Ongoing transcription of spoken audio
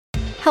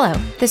Hello,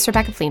 this is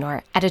Rebecca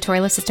Fleenor,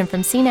 editorial assistant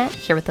from CNET,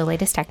 here with the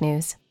latest tech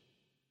news.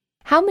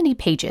 How many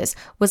pages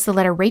was the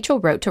letter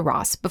Rachel wrote to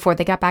Ross before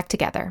they got back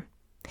together?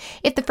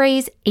 If the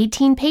phrase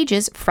 18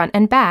 pages front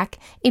and back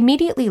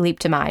immediately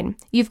leaped to mind,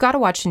 you've got to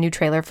watch the new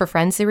trailer for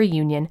Friends the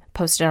Reunion,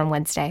 posted on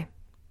Wednesday.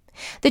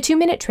 The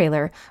 2-minute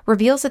trailer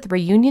reveals that the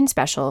reunion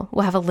special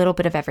will have a little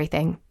bit of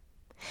everything.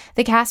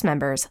 The cast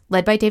members,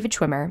 led by David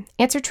Schwimmer,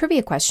 answer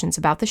trivia questions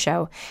about the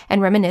show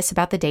and reminisce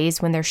about the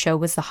days when their show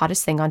was the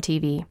hottest thing on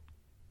TV.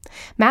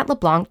 Matt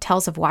LeBlanc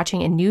tells of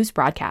watching a news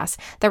broadcast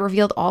that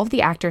revealed all of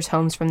the actors'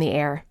 homes from the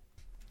air.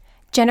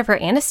 Jennifer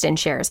Aniston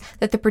shares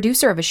that the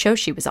producer of a show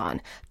she was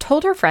on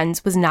told her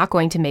friends was not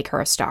going to make her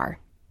a star.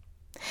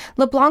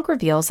 LeBlanc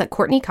reveals that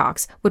Courtney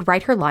Cox would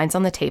write her lines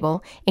on the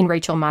table in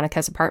Rachel and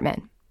Monica's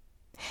apartment.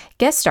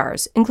 Guest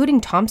stars, including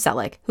Tom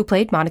Selleck, who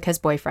played Monica's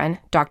boyfriend,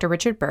 Dr.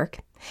 Richard Burke,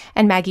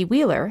 and Maggie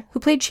Wheeler, who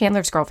played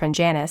Chandler's girlfriend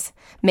Janice,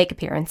 make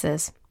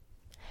appearances.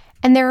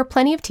 And there are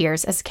plenty of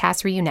tears as the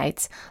cast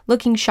reunites,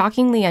 looking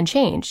shockingly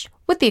unchanged,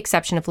 with the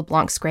exception of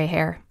LeBlanc's gray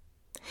hair.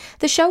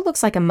 The show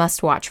looks like a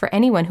must-watch for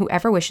anyone who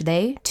ever wished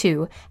they,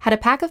 too, had a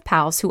pack of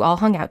pals who all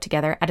hung out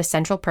together at a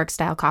Central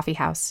Perk-style coffee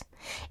house,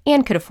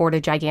 and could afford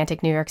a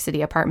gigantic New York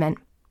City apartment.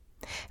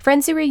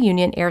 Friends the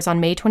Reunion airs on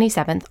May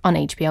 27th on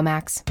HBO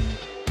Max.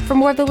 For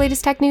more of the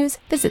latest tech news,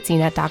 visit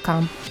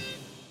CNET.com.